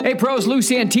Hey pros, Lou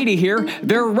Santini here.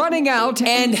 They're running out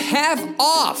and half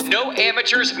off. No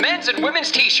amateurs, men's and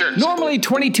women's t-shirts. Normally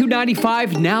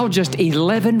 $22.95, now just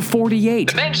 $11.48.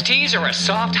 The men's tees are a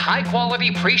soft,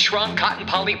 high-quality, pre-shrunk cotton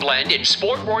poly blend in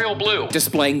Sport Royal Blue,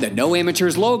 displaying the No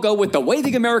Amateurs logo with the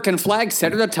waving American flag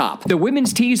set at the top. The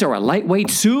women's tees are a lightweight,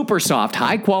 super soft,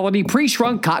 high-quality,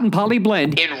 pre-shrunk cotton poly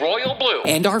blend in Royal Blue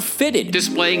and are fitted,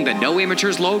 displaying the No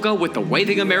Amateurs logo with the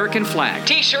waving American flag.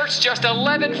 T-shirts just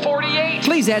 $11.48.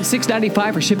 Please add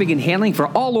 $6.95 for shipping and handling for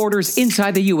all orders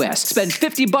inside the U.S. Spend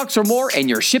 $50 or more and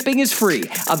your shipping is free.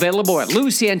 Available at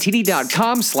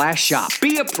lousantini.com/shop.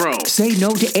 Be a pro. Say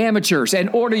no to amateurs and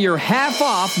order your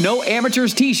half-off No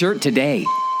Amateurs t-shirt today.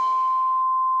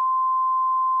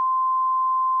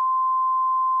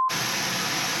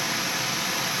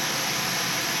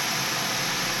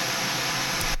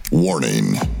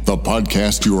 Warning. The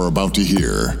podcast you are about to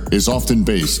hear is often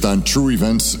based on true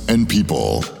events and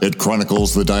people. It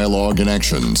chronicles the dialogue and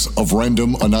actions of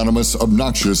random, anonymous,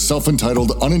 obnoxious,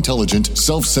 self-entitled, unintelligent,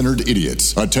 self-centered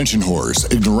idiots, attention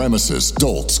whores, ignoramuses,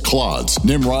 dolts, clods,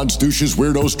 nimrods, douches,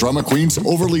 weirdos, drama queens,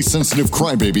 overly sensitive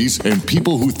crybabies, and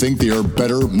people who think they are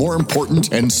better, more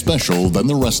important, and special than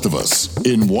the rest of us.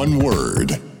 In one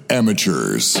word,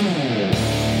 amateurs.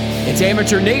 It's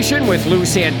Amateur Nation with Lou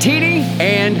Santini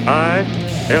and I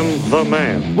am the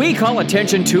man. We call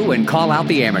attention to and call out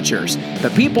the amateurs,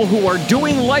 the people who are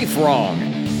doing life wrong,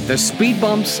 the speed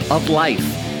bumps of life,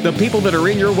 the people that are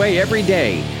in your way every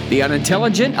day, the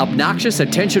unintelligent, obnoxious,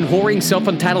 attention-whoring,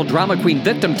 self-entitled drama queen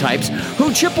victim types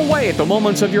who chip away at the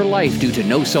moments of your life due to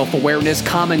no self-awareness,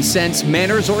 common sense,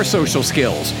 manners, or social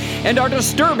skills, and are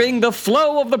disturbing the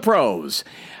flow of the pros.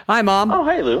 Hi, Mom. Oh,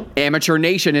 hey, Lou. Amateur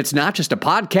Nation, it's not just a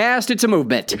podcast, it's a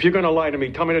movement. If you're going to lie to me,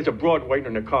 tell me there's a broad waiting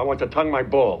in the car. I want to tongue my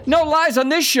balls. No lies on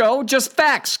this show, just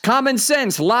facts, common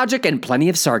sense, logic, and plenty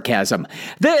of sarcasm.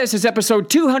 This is episode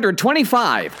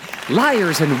 225,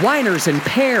 Liars and Whiners and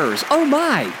Pears. Oh,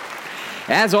 my.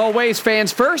 As always,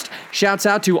 fans first, shouts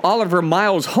out to Oliver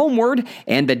Miles Homeward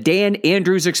and the Dan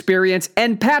Andrews Experience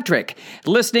and Patrick,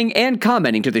 listening and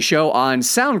commenting to the show on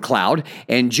SoundCloud,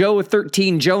 and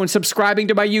Joe13 Jones subscribing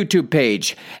to my YouTube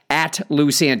page, at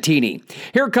Lou Santini.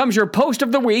 Here comes your post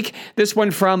of the week, this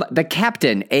one from the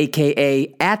Captain,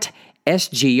 a.k.a. at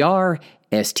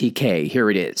SGRSTK. Here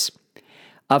it is.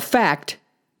 A fact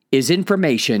is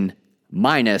information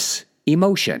minus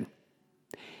emotion.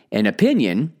 An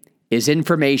opinion is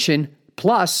information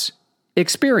plus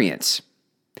experience.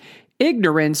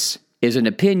 Ignorance is an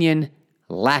opinion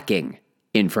lacking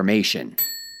information.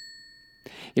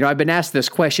 You know, I've been asked this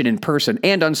question in person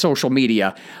and on social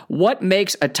media. What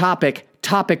makes a topic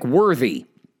worthy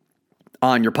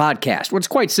on your podcast? Well, it's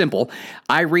quite simple.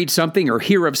 I read something or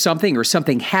hear of something or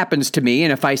something happens to me,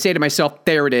 and if I say to myself,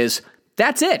 there it is,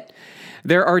 that's it.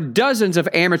 There are dozens of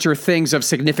amateur things of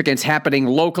significance happening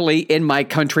locally in my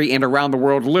country and around the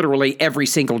world literally every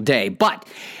single day. But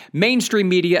mainstream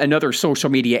media and other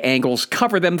social media angles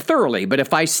cover them thoroughly. But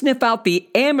if I sniff out the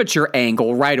amateur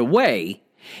angle right away,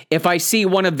 if I see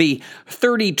one of the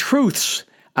 30 truths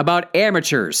about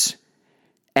amateurs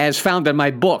as found in my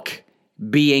book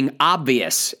being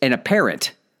obvious and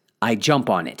apparent, I jump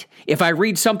on it. If I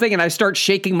read something and I start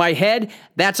shaking my head,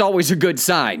 that's always a good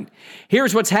sign.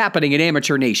 Here's what's happening in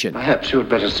Amateur Nation. Perhaps you had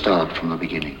better start from the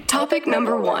beginning. Topic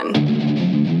number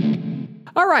 1.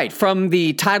 All right, from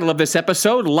the title of this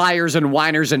episode, Liars and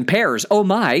Whiners and Pears. Oh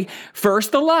my,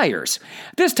 first the liars.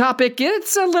 This topic,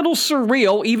 it's a little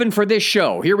surreal even for this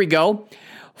show. Here we go.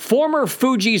 Former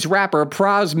Fugees rapper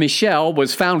Pras Michel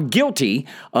was found guilty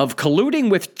of colluding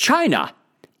with China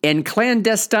in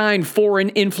clandestine foreign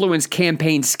influence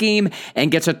campaign scheme and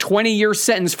gets a 20-year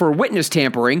sentence for witness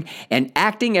tampering and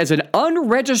acting as an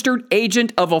unregistered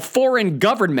agent of a foreign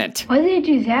government. What did they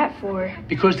do that for?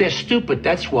 Because they're stupid,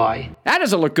 that's why. That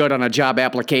doesn't look good on a job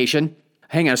application.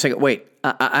 Hang on a second. Wait,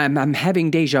 I'm having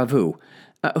deja vu.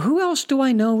 Who else do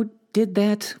I know did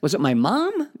that? Was it my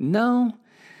mom? No.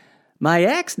 My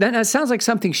ex? That sounds like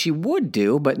something she would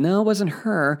do, but no, it wasn't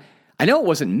her. I know it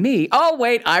wasn't me. Oh,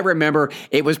 wait, I remember.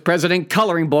 It was President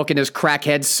Coloring Book and his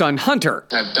crackhead son, Hunter.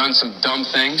 I've done some dumb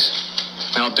things,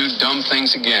 and I'll do dumb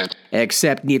things again.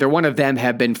 Except neither one of them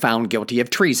have been found guilty of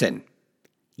treason.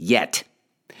 Yet.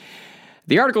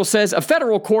 The article says a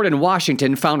federal court in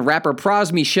Washington found rapper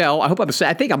Pras Michel,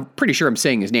 I'm pretty sure I'm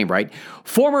saying his name right,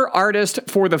 former artist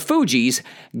for the Fugees,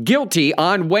 guilty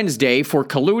on Wednesday for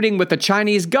colluding with the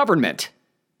Chinese government.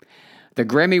 The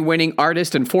Grammy-winning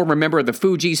artist and former member of the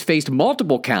Fugees faced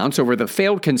multiple counts over the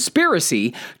failed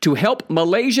conspiracy to help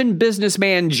Malaysian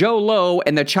businessman Joe Low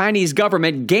and the Chinese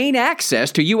government gain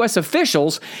access to U.S.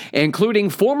 officials, including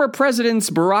former presidents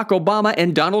Barack Obama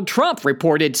and Donald Trump,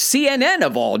 reported CNN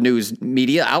of all news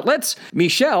media outlets.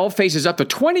 Michelle faces up to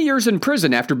 20 years in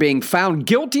prison after being found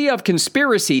guilty of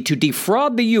conspiracy to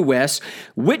defraud the U.S.,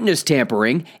 witness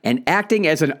tampering, and acting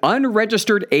as an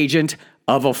unregistered agent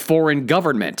of a foreign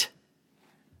government.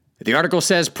 The article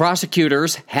says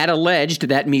prosecutors had alleged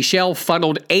that Michelle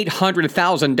funneled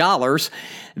 $800,000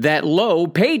 that Low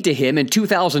paid to him in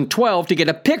 2012 to get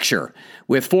a picture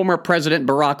with former President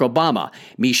Barack Obama.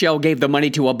 Michelle gave the money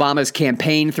to Obama's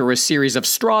campaign through a series of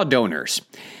straw donors.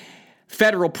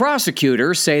 Federal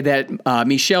prosecutors say that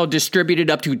Michelle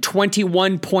distributed up to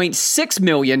 $21.6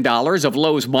 million of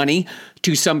Low's money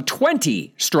to some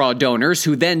 20 straw donors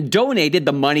who then donated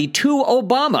the money to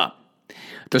Obama.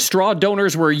 The straw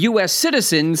donors were U.S.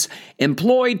 citizens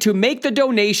employed to make the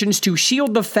donations to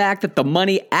shield the fact that the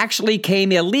money actually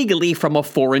came illegally from a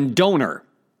foreign donor.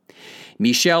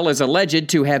 Michelle is alleged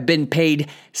to have been paid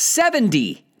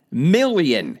 $70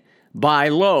 million by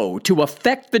Low to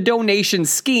effect the donation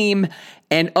scheme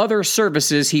and other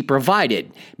services he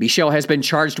provided. Michelle has been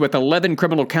charged with 11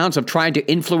 criminal counts of trying to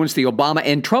influence the Obama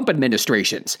and Trump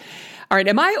administrations. All right,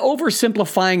 am I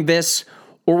oversimplifying this?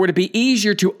 Or would it be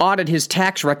easier to audit his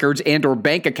tax records and or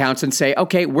bank accounts and say,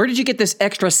 okay, where did you get this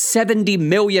extra $70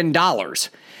 million?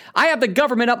 I have the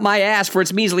government up my ass for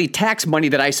its measly tax money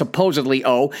that I supposedly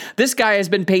owe. This guy has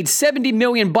been paid $70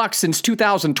 million since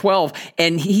 2012,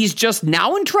 and he's just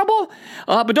now in trouble?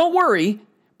 But don't worry.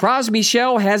 Pras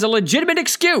Michel has a legitimate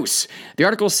excuse. The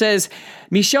article says,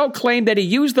 Michel claimed that he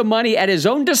used the money at his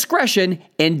own discretion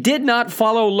and did not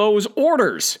follow Low's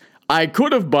orders. I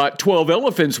could have bought 12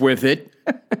 elephants with it.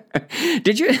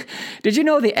 Did you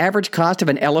know the average cost of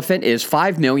an elephant is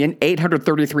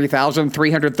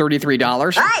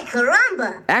 $5,833,333? Ay,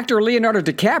 caramba! Actor Leonardo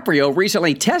DiCaprio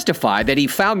recently testified that he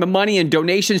found the money and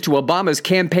donations to Obama's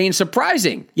campaign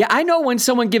surprising. Yeah, I know when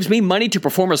someone gives me money to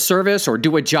perform a service or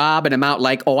do a job an amount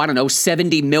like,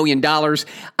 $70 million,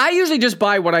 I usually just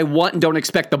buy what I want and don't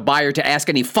expect the buyer to ask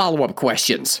any follow-up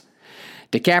questions.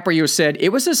 DiCaprio said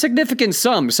it was a significant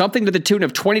sum, something to the tune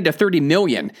of 20 to 30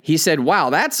 million. He said, wow,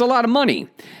 that's a lot of money.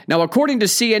 Now, according to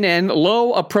CNN,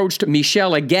 Low approached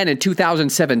Michelle again in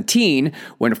 2017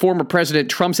 when former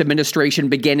President Trump's administration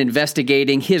began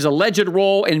investigating his alleged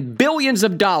role in billions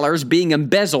of dollars being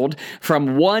embezzled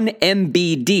from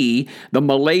 1MBD, the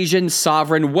Malaysian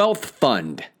Sovereign Wealth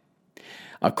Fund.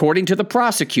 According to the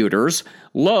prosecutors,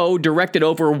 Low directed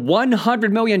over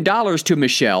 $100 million to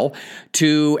Michelle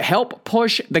to help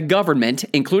push the government,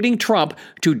 including Trump,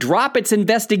 to drop its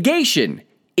investigation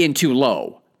into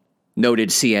Low. Noted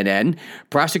CNN.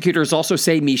 Prosecutors also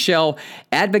say Michelle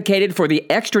advocated for the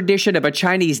extradition of a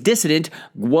Chinese dissident,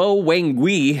 Guo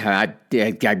Wengui, I'm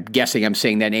guessing I'm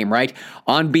saying that name right,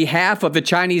 on behalf of the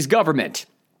Chinese government.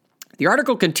 The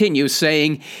article continues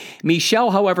saying,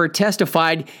 Michelle, however,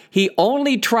 testified he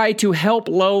only tried to help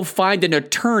Low find an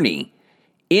attorney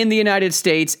in the United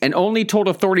States and only told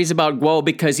authorities about Guo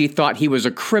because he thought he was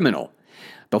a criminal.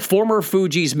 The former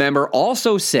Fugees member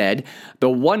also said the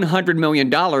 $100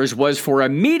 million was for a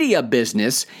media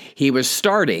business he was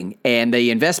starting, and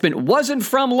the investment wasn't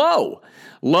from Low.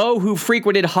 Low, who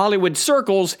frequented Hollywood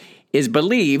circles, is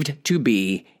believed to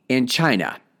be in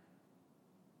China.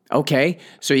 Okay,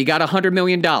 so you got $100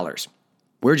 million.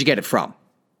 Where'd you get it from?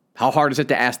 How hard is it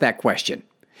to ask that question?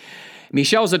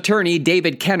 Michelle's attorney,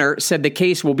 David Kenner, said the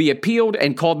case will be appealed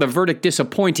and called the verdict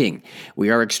disappointing. We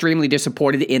are extremely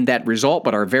disappointed in that result,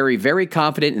 but are very, very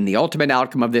confident in the ultimate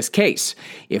outcome of this case.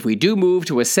 If we do move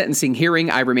to a sentencing hearing,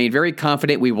 I remain very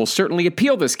confident we will certainly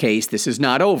appeal this case. This is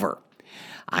not over.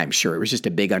 I'm sure it was just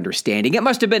a big understanding. It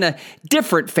must have been a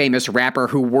different famous rapper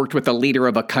who worked with the leader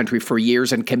of a country for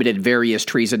years and committed various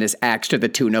treasonous acts to the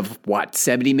tune of,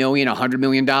 $70 million, $100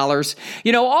 million?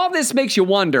 All this makes you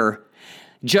wonder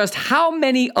just how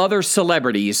many other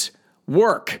celebrities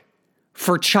work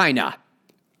for China.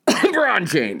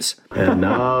 LeBron James. And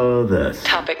now this.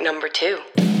 Topic number 2.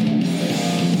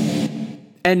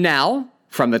 And now,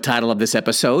 from the title of this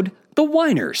episode, the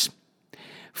Whiners.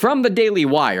 From the Daily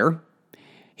Wire,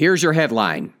 here's your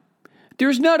headline.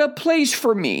 There's not a place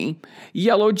for me.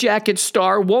 Yellow Jacket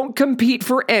star won't compete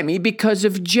for Emmy because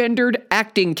of gendered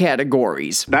acting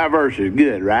categories. Diversity is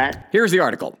good, right? Here's the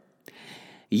article.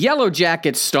 Yellow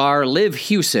Jacket star Liv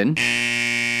Hewson.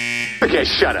 Shut Okay,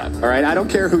 shut up. All right, I don't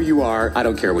care who you are. I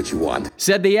don't care what you want.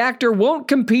 Said the actor won't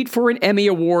compete for an Emmy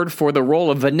Award for the role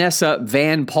of Vanessa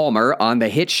Van Palmer on the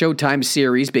hit Showtime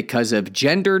series because of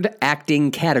gendered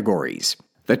acting categories.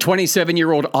 The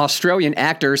 27-year-old Australian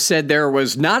actor said there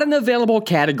was not an available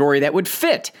category that would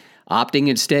fit, opting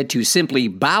instead to simply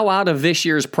bow out of this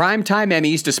year's primetime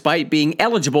Emmys despite being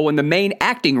eligible in the main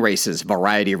acting races,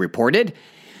 Variety reported.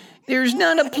 There's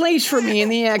not a place for me in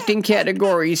the acting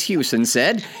categories, Hewson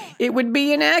said. It would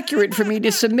be inaccurate for me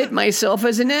to submit myself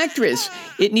as an actress.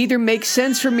 It neither makes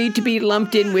sense for me to be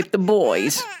lumped in with the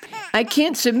boys. I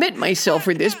can't submit myself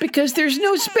for this because there's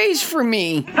no space for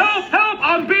me. Help! Help!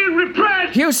 I'm being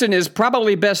repressed! Hewson is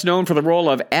probably best known for the role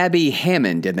of Abby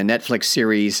Hammond in the Netflix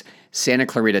series Santa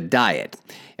Clarita Diet.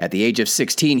 At the age of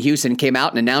 16, Hewson came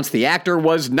out and announced the actor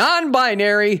was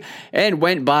non-binary and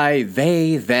went by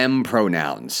they, them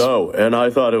pronouns. Oh, and I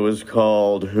thought it was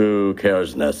called Who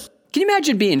Caresness. Can you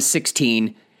imagine being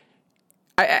 16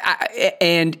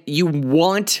 and you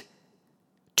want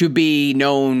to be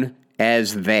known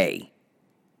as they?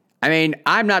 I mean,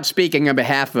 I'm not speaking on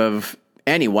behalf of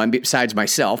anyone besides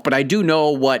myself, but I do know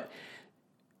what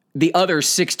the other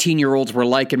 16-year-olds were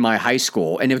like in my high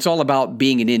school, and it's all about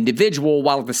being an individual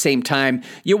while at the same time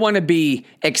you want to be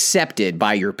accepted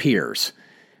by your peers,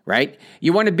 right?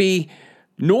 You want to be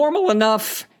normal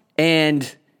enough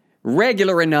and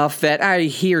regular enough that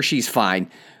he or she's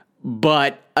fine,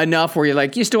 but enough where you're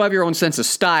like, you still have your own sense of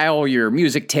style, your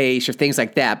music taste, or things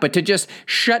like that, but to just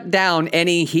shut down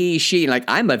any he, she, like,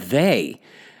 I'm a they.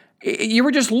 You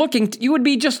would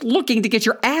be just looking to get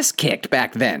your ass kicked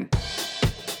back then.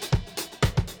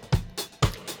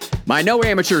 My No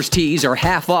Amateurs tees are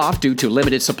half off due to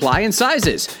limited supply and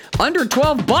sizes. Under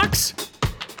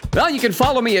 $12? Well, you can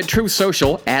follow me at Truth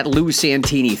Social at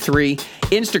LouSantini3,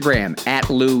 Instagram at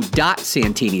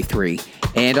Lou.Santini3,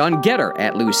 and on Getter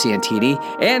at LouSantini.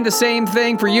 And the same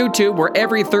thing for YouTube, where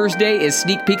every Thursday is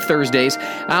Sneak Peek Thursdays.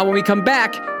 When we come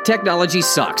back, technology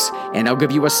sucks. And I'll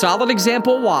give you a solid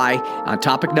example why on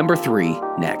topic number 3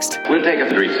 next. We'll take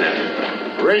a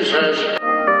recess. Recess.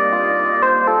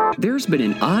 There's been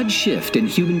an odd shift in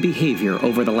human behavior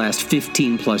over the last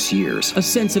 15 plus years. A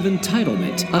sense of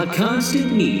entitlement, a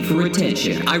constant need for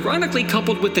attention, ironically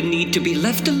coupled with the need to be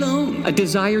left alone. A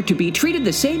desire to be treated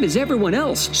the same as everyone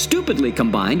else, stupidly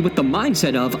combined with the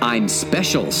mindset of, I'm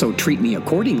special, so treat me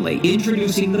accordingly.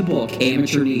 Introducing the book,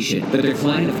 Amateur Nation, The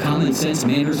Decline of Common Sense,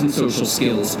 Manners, and Social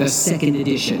Skills, the 2nd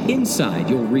edition. Inside,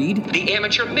 you'll read The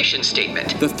Amateur Mission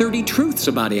Statement. the 30 truths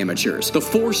about amateurs, the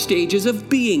 4 stages of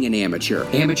being an amateur,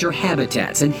 amateur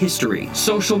habitats and history,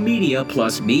 social media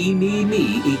plus me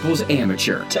equals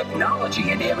amateur,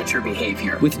 technology and amateur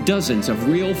behavior, with dozens of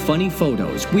real funny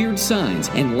photos, weird signs,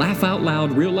 and laugh out loud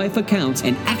real life accounts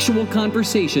and actual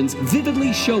conversations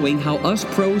vividly showing how us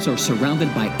pros are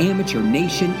surrounded by Amateur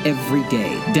Nation every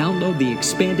day. Download the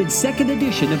expanded 2nd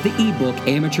edition of the ebook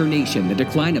Amateur Nation, The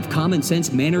Decline of Common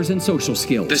Sense, Manners, and Social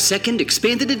Skills. The 2nd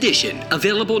expanded edition,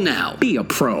 available now. Be a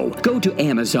pro. Go to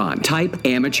Amazon. Type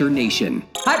Amateur Nation.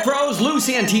 Hi pros, Lou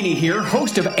Santini here,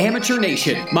 host of Amateur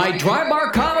Nation. My dry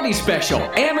bar comedy special,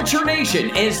 Amateur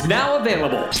Nation, is now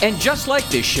available. And just like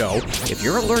this show, if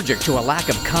you're allergic to a lack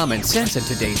of common sense in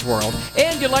today's world,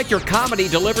 and you like your comedy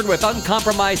delivered with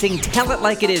uncompromising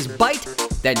tell-it-like-it-is bite,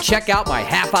 then check out my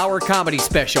half-hour comedy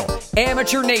special,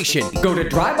 Amateur Nation. Go to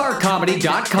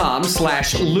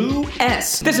drybarcomedy.com/Lou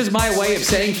S. This is my way of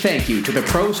saying thank you to the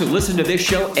pros who listen to this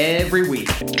show every week.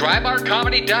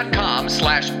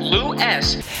 Drybarcomedy.com/Lou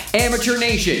S. Amateur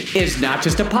Nation is not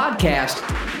just a podcast,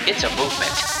 It's a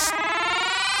movement.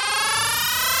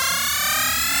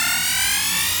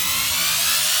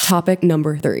 Topic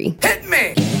number 3. hit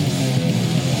me!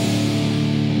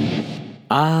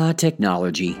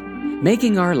 Technology.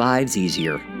 Making our lives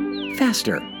easier,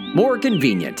 faster, more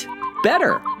convenient,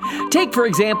 better. Take, for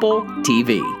example,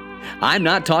 TV. I'm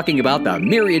not talking about the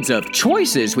myriads of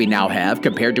choices we now have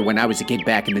compared to when I was a kid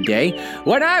back in the day.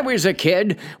 When I was a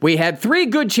kid, we had 3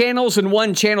 good channels and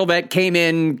 1 channel that came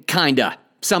in kinda,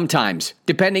 sometimes,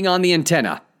 depending on the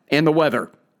antenna and the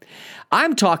weather.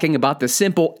 I'm talking about the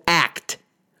simple act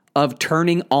of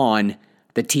turning on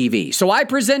the TV. So I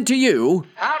present to you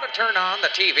How to turn on the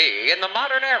TV in the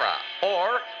modern era.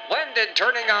 Or, when did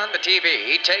turning on the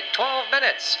TV take 12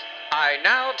 minutes? I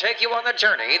now take you on the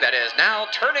journey that is now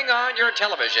turning on your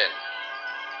television.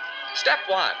 Step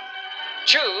 1.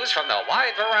 Choose from the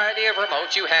wide variety of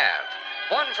remotes you have.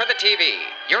 One for the TV,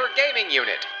 your gaming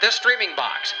unit, the streaming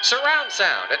box, surround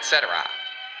sound, etc.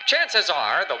 Chances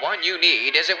are the one you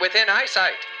need isn't within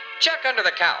eyesight. Check under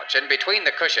the couch and between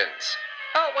the cushions.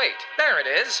 Oh wait, there it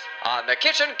is, on the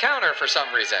kitchen counter for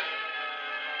some reason.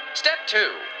 Step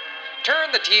 2.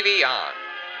 turn the TV on.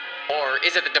 Or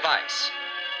is it the device?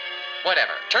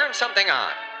 Whatever, turn something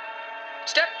on.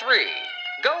 Step 3,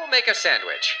 go make a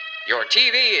sandwich. Your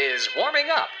TV is warming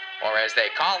up, or as they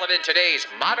call it in today's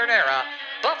modern era,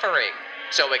 buffering,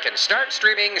 so it can start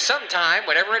streaming sometime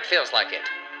whenever it feels like it.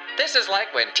 This is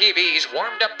like when TVs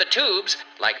warmed up the tubes,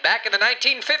 like back in the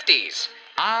 1950s.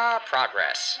 Ah,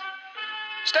 progress.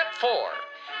 Step 4.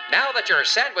 Now that your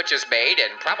sandwich is made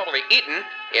and probably eaten,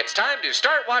 it's time to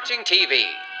start watching TV.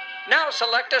 Now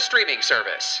select a streaming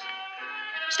service.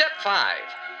 Step 5.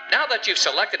 Now that you've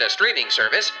selected a streaming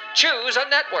service, choose a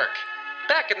network.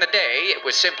 Back in the day, it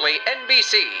was simply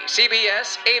NBC,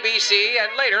 CBS, ABC,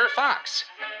 and later Fox.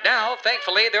 Now,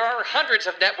 thankfully, there are hundreds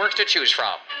of networks to choose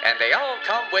from, and they all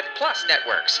come with Plus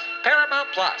networks, Paramount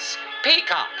Plus,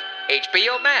 Peacock,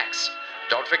 HBO Max.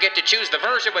 Don't forget to choose the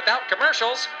version without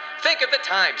commercials. Think of the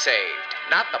time saved,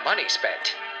 not the money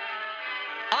spent.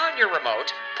 On your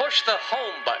remote, push the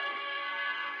home button.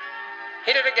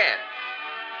 Hit it again.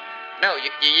 No,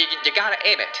 you gotta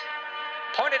aim it.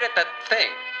 Point it at the thing.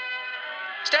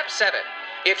 Step 7.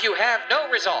 If you have no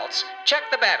results, check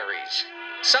the batteries.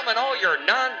 Summon all your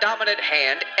non-dominant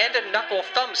hand and knuckle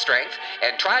thumb strength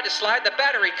and try to slide the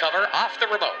battery cover off the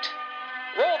remote.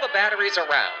 Roll the batteries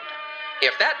around.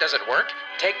 If that doesn't work,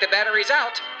 take the batteries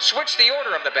out, switch the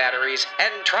order of the batteries,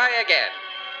 and try again.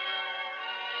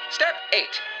 Step 8.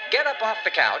 Get up off the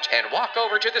couch and walk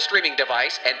over to the streaming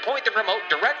device and point the remote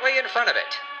directly in front of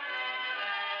it.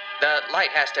 The light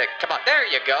has to come on. There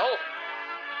you go.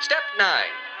 Step 9.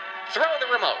 Throw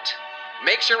the remote.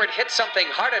 Make sure it hits something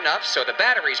hard enough so the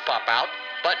batteries pop out,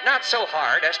 but not so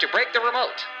hard as to break the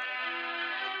remote.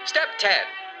 Step 10.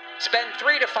 Spend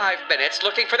 3 to 5 minutes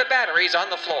looking for the batteries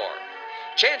on the floor.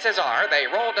 Chances are they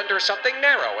rolled under something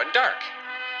narrow and dark.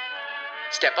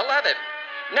 Step 11.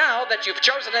 Now that you've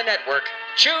chosen a network,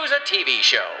 choose a TV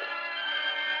show.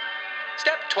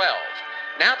 Step 12.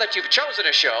 Now that you've chosen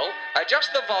a show,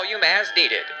 adjust the volume as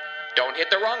needed. Don't hit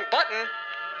the wrong button.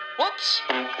 Whoops.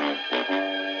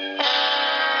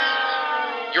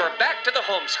 You're back to the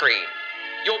home screen.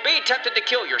 You'll be tempted to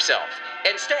kill yourself.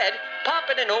 Instead, pop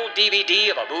in an old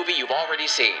DVD of a movie you've already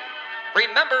seen.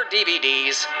 Remember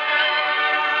DVDs.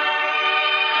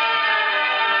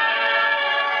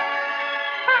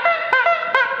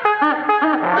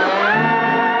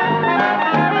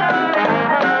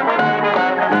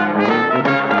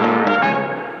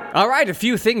 All right, a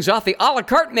few things off the a la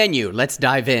carte menu. Let's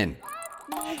dive in.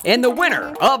 And the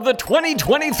winner of the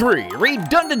 2023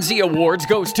 Redundancy Awards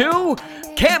goes to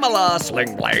Kamala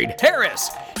Slingblade Harris.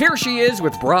 Here she is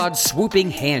with broad,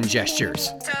 swooping hand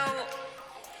gestures. So,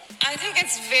 I think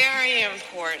it's very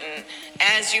important,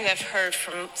 as you have heard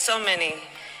from so many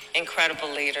incredible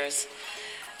leaders,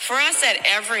 for us at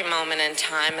every moment in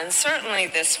time, and certainly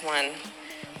this one,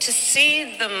 to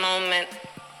see the moment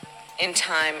in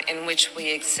time in which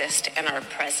we exist and are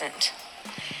present,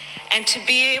 and to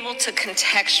be able to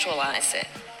contextualize it,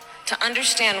 to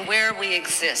understand where we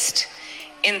exist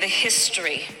in the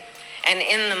history and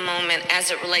in the moment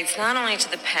as it relates not only to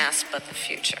the past but the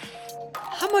future.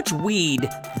 How much weed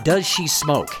does she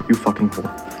smoke? You fucking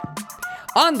whore.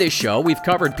 On this show, we've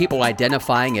covered people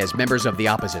identifying as members of the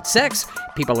opposite sex,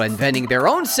 people inventing their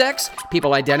own sex,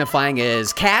 people identifying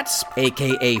as cats,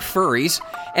 aka furries,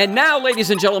 and now, ladies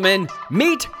and gentlemen,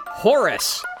 meet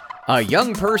Horace, a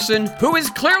young person who is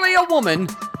clearly a woman,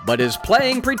 but is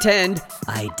playing pretend,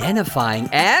 identifying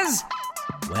as,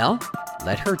 well,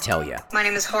 let her tell you. My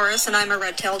name is Horace, and I'm a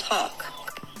red-tailed hawk.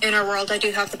 In our world, I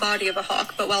do have the body of a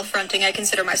hawk, but while fronting, I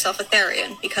consider myself a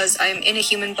Therian, because I am in a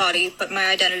human body, but my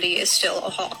identity is still a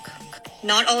hawk.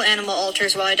 Not all animal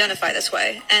alters will identify this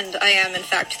way, and I am, in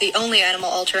fact, the only animal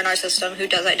alter in our system who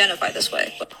does identify this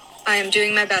way. I am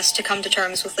doing my best to come to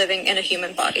terms with living in a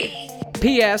human body.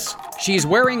 P.S. She's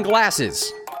wearing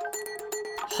glasses.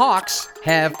 Hawks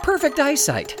have perfect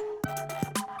eyesight.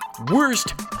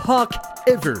 Worst hawk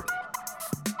ever.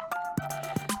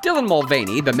 Dylan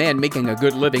Mulvaney, the man making a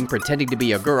good living pretending to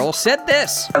be a girl, said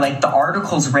this. Like the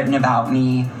articles written about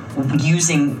me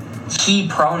using he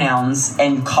pronouns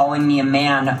and calling me a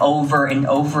man over and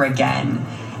over again.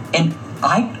 And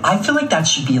I feel like that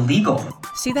should be illegal.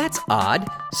 See, that's odd.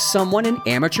 Someone in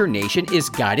Amateur Nation is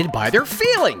guided by their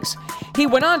feelings. He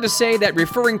went on to say that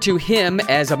referring to him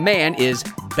as a man is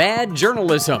bad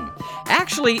journalism.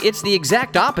 Actually, it's the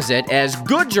exact opposite, as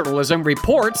good journalism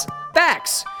reports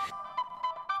facts.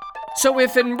 So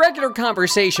if in regular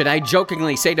conversation I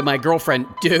jokingly say to my girlfriend,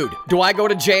 dude, do I go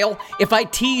to jail? If I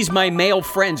tease my male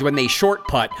friends when they short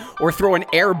putt or throw an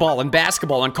air ball in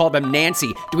basketball and call them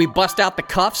Nancy, do we bust out the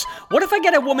cuffs? What if I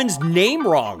get a woman's name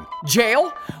wrong? Jail?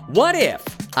 What if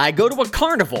I go to a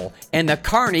carnival and the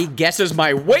carny guesses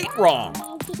my weight wrong.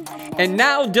 And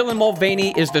now Dylan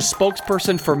Mulvaney is the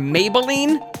spokesperson for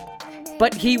Maybelline,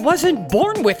 but he wasn't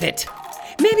born with it.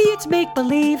 Maybe it's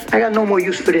make-believe. I got no more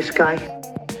use for this guy.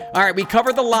 All right, we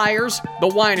covered the liars, the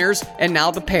whiners, and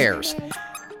now the pears.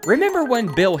 Remember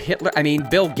when Bill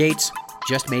Gates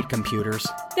just made computers?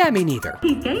 Yeah, me neither.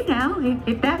 He's gay now,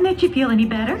 if that makes you feel any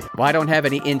better. Well, I don't have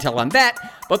any intel on that,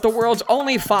 but the world's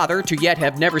only father to yet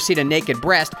have never seen a naked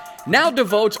breast now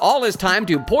devotes all his time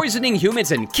to poisoning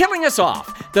humans and killing us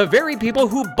off. The very people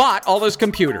who bought all his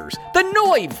computers. The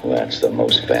Noiv! Well, that's the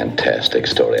most fantastic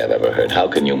story I've ever heard. How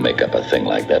can you make up a thing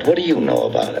like that? What do you know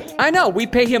about it? I know, we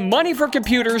pay him money for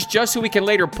computers just so he can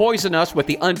later poison us with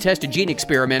the untested gene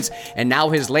experiments, and now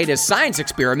his latest science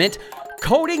experiment,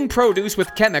 coating produce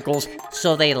with chemicals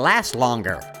so they last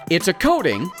longer. It's a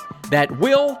coating that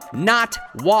will not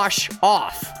wash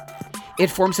off. It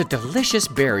forms a delicious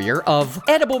barrier of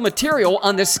edible material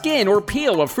on the skin or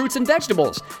peel of fruits and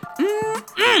vegetables.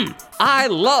 I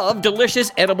love delicious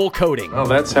edible coating. Oh,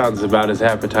 that sounds about as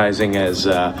appetizing as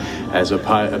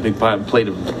a big plate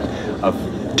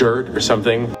of dirt or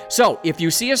something. So, if you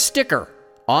see a sticker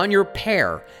on your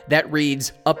pear that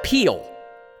reads Appeal,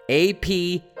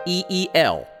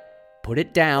 A-P-E-E-L, put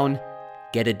it down,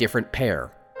 get a different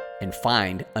pear, and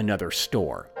find another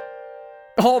store.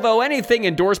 Although anything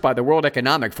endorsed by the World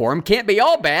Economic Forum can't be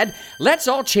all bad, let's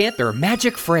all chant their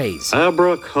magic phrase.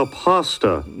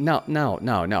 Abracapasta.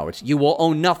 No. It's you will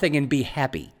own nothing and be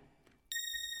happy.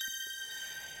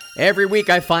 Every week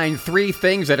I find 3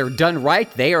 things that are done right.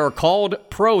 They are called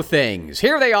pro things.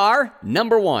 Here they are.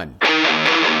 Number 1.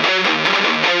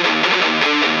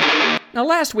 Now,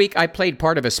 last week I played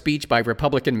part of a speech by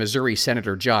Republican Missouri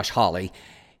Senator Josh Hawley.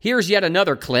 Here's yet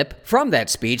another clip from that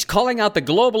speech calling out the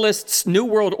globalists' New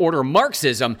World Order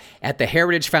Marxism at the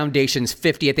Heritage Foundation's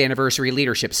 50th Anniversary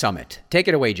Leadership Summit. Take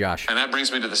it away, Josh. And that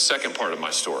brings me to the second part of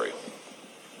my story.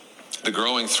 The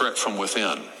growing threat from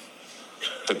within.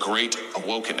 The Great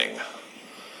Awakening.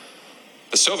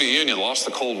 The Soviet Union lost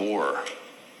the Cold War.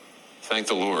 Thank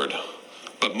the Lord.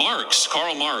 But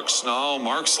Karl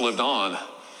Marx lived on.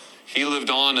 He lived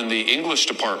on in the English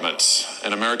departments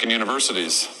in American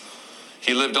universities.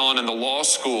 He lived on in the law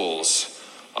schools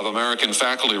of American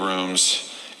faculty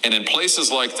rooms. And in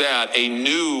places like that, a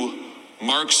new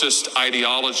Marxist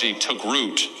ideology took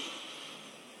root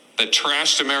that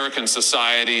trashed American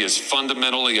society, is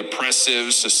fundamentally oppressive,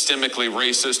 systemically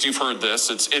racist. You've heard this.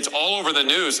 It's all over the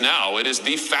news now. It is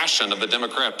the fashion of the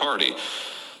Democrat Party.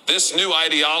 This new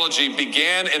ideology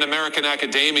began in American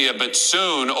academia, but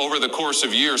soon, over the course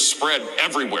of years, spread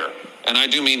everywhere. And I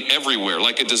do mean everywhere,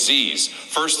 like a disease.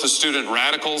 First, the student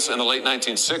radicals in the late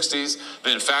 1960s,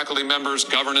 then faculty members,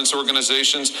 governance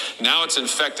organizations. Now it's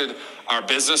infected our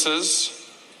businesses,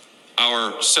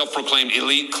 our self-proclaimed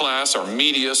elite class, our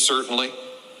media, certainly.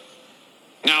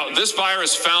 Now, this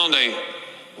virus found a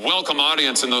welcome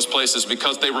audience in those places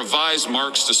because they revised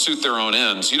Marx to suit their own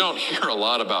ends. You don't hear a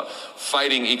lot about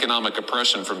fighting economic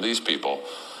oppression from these people.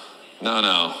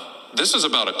 No. This is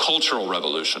about a cultural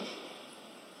revolution.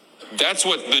 That's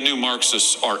what the new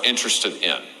Marxists are interested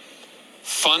in.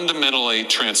 Fundamentally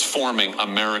transforming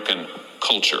American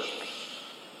culture.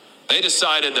 They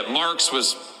decided that Marx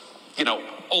was,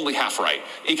 only half right.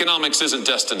 Economics isn't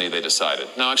destiny, they decided.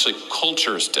 No, actually,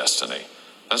 culture is destiny.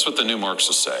 That's what the new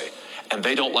Marxists say. And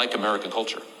they don't like American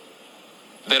culture.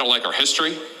 They don't like our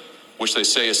history, which they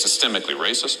say is systemically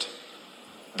racist.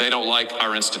 They don't like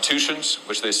our institutions,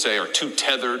 which they say are too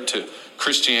tethered to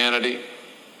Christianity.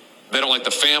 They don't like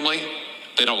the family.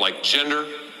 They don't like gender.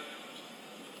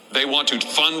 They want to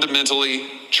fundamentally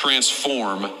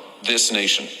transform this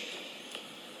nation.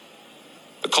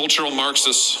 The cultural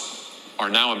Marxists are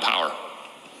now in power.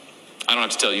 I don't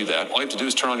have to tell you that. All you have to do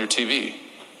is turn on your TV.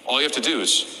 All you have to do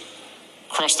is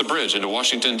cross the bridge into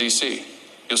Washington, D.C.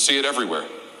 You'll see it everywhere.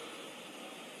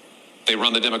 They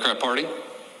run the Democrat Party.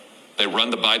 They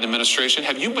run the Biden administration.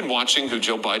 Have you been watching who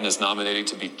Joe Biden is nominating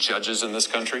to be judges in this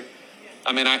country?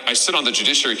 I mean, I sit on the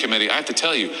Judiciary Committee. I have to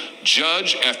tell you,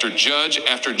 judge after judge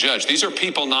after judge. These are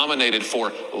people nominated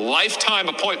for lifetime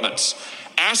appointments.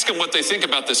 Ask them what they think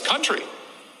about this country.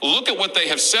 Look at what they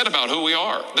have said about who we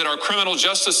are, that our criminal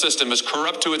justice system is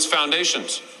corrupt to its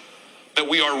foundations, that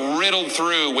we are riddled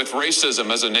through with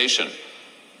racism as a nation,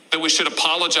 that we should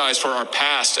apologize for our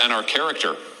past and our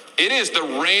character. It is the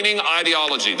reigning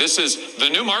ideology. This is the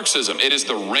new Marxism. It is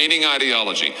the reigning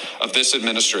ideology of this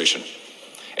administration.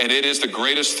 And it is the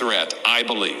greatest threat, I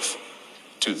believe,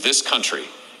 to this country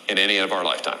in any of our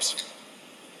lifetimes.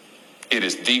 It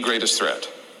is the greatest threat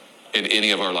in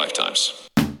any of our lifetimes.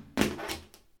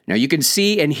 Now, you can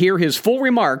see and hear his full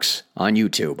remarks on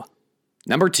YouTube.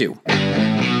 Number 2.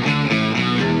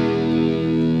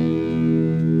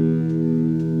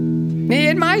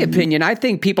 In my opinion, I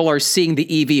think people are seeing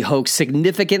the EV hoax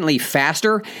significantly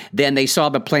faster than they saw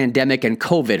the pandemic and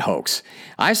COVID hoax.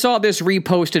 I saw this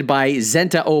reposted by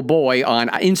Zenta Oh Boy on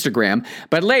Instagram,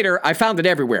 but later I found it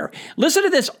everywhere. Listen to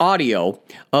this audio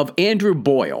of Andrew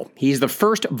Boyle. He's the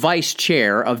first vice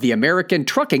chair of the American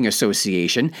Trucking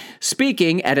Association,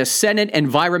 speaking at a Senate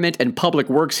Environment and Public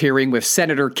Works hearing with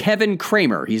Senator Kevin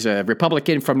Cramer, he's a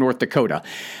Republican from North Dakota,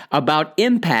 about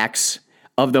impacts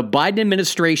of the Biden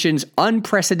administration's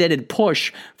unprecedented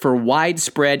push for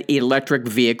widespread electric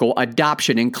vehicle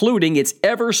adoption, including its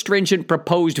ever-stringent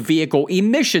proposed vehicle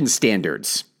emission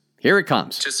standards. Here it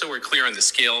comes. Just so we're clear on the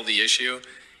scale of the issue,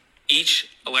 each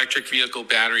electric vehicle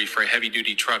battery for a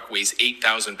heavy-duty truck weighs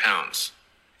 8,000 pounds,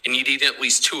 and you need at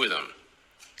least 2 of them.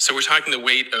 So we're talking the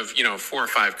weight of, 4 or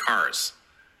 5 cars.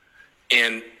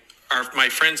 And my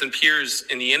friends and peers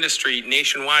in the industry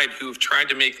nationwide who have tried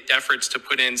to make efforts to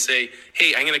put in, say,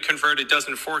 hey, I'm going to convert a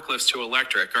dozen forklifts to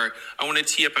electric, or I want to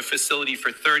tee up a facility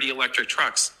for 30 electric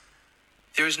trucks.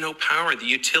 There's no power. The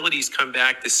utilities come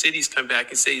back, the cities come back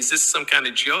and say, is this some kind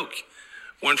of joke?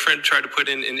 One friend tried to put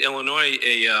in Illinois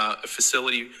a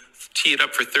facility, tee it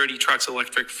up for 30 trucks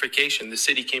electrification. The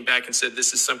city came back and said,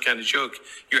 this is some kind of joke.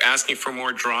 You're asking for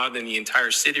more draw than the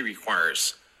entire city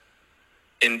requires.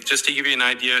 And just to give you an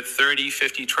idea, 30,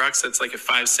 50 trucks, that's like a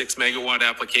 5-6 megawatt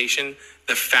application.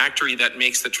 The factory that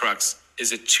makes the trucks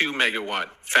is a 2 megawatt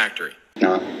factory.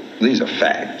 Now, these are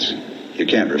facts. You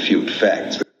can't refute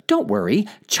facts. Don't worry,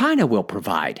 China will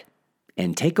provide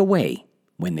and take away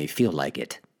when they feel like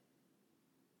it.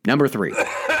 Number 3.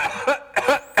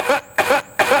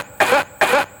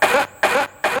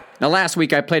 Now, last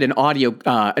week I played an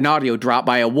audio drop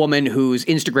by a woman whose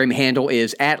Instagram handle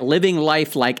is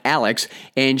 @LivingLifeLikeAlex,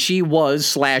 and she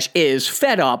was/is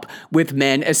fed up with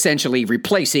men essentially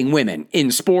replacing women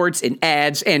in sports, in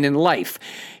ads, and in life.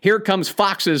 Here comes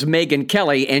Fox's Megyn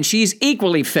Kelly, and she's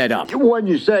equally fed up. When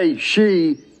you say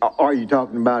she, are you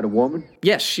talking about a woman?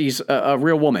 Yes, she's a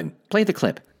real woman. Play the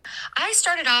clip. I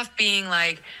started off being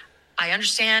like, I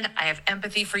understand, I have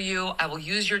empathy for you, I will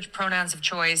use your pronouns of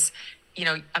choice.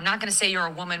 I'm not going to say you're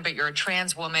a woman, but you're a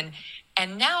trans woman.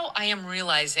 And now I am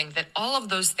realizing that all of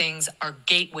those things are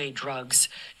gateway drugs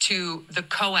to the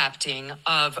co-opting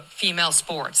of female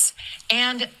sports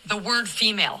and the word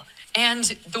female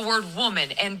and the word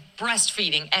woman and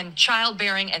breastfeeding and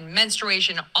childbearing and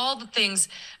menstruation, all the things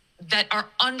that are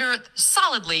under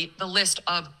solidly the list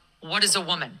of what is a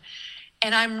woman.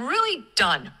 And I'm really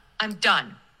done. I'm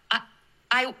done.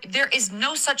 There is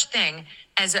no such thing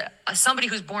as somebody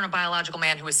who's born a biological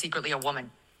man who is secretly a woman,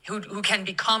 who can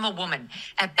become a woman.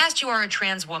 At best, you are a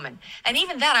trans woman. And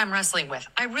even that I'm wrestling with.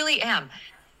 I really am.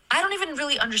 I don't even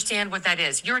really understand what that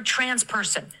is. You're a trans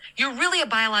person. You're really a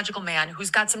biological man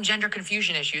who's got some gender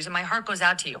confusion issues, and my heart goes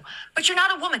out to you. But you're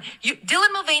not a woman.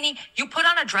 Dylan Mulvaney, you put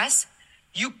on a dress,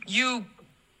 you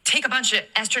take a bunch of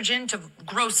estrogen to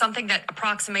grow something that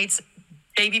approximates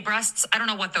baby breasts. I don't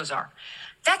know what those are.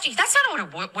 That's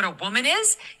not what a woman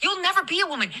is. You'll never be a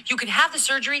woman. You can have the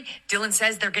surgery. Dylan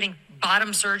says they're getting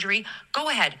bottom surgery. Go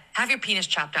ahead. Have your penis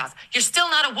chopped off. You're still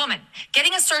not a woman.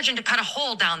 Getting a surgeon to cut a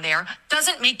hole down there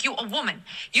doesn't make you a woman.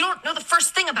 You don't know the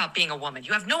first thing about being a woman.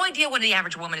 You have no idea what the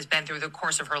average woman has been through the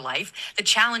course of her life, the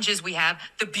challenges we have,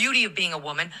 the beauty of being a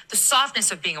woman, the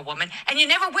softness of being a woman, and you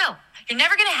never will. You're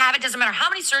never going to have it. Doesn't matter how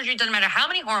many surgeries, doesn't matter how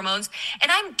many hormones.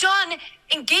 And I'm done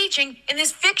engaging in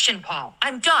this fiction, Paul.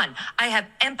 I'm done. I have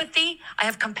empathy. I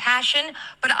have compassion,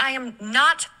 but I am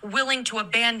not willing to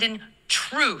abandon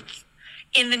truth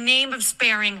in the name of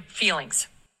sparing feelings.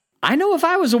 I know if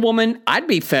I was a woman, I'd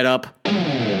be fed up.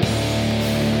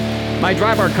 My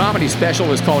Dry Bar Comedy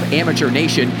special is called Amateur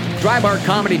Nation.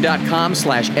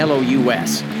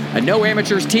 drybarcomedy.com/LOUS. A No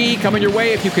Amateurs tee coming your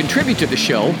way if you contribute to the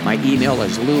show. My email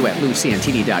is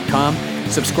lou@lousantini.com.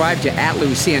 Subscribe to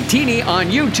 @LouSantini on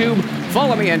YouTube.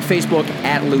 Follow me on Facebook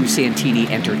 @LouSantini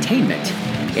Entertainment.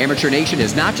 Amateur Nation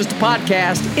is not just a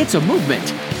podcast, it's a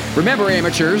movement. Remember,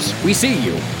 amateurs, we see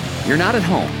you. You're not at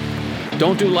home.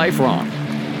 Don't do life wrong.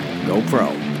 Go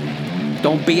pro.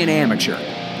 Don't be an amateur.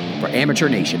 For Amateur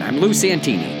Nation, I'm Lou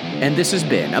Santini, and this has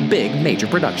been a big major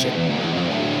production.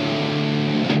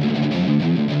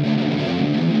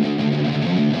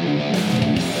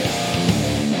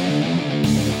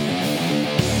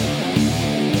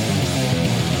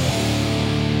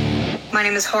 My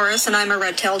name is Horace, and I'm a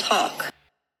red-tailed hawk.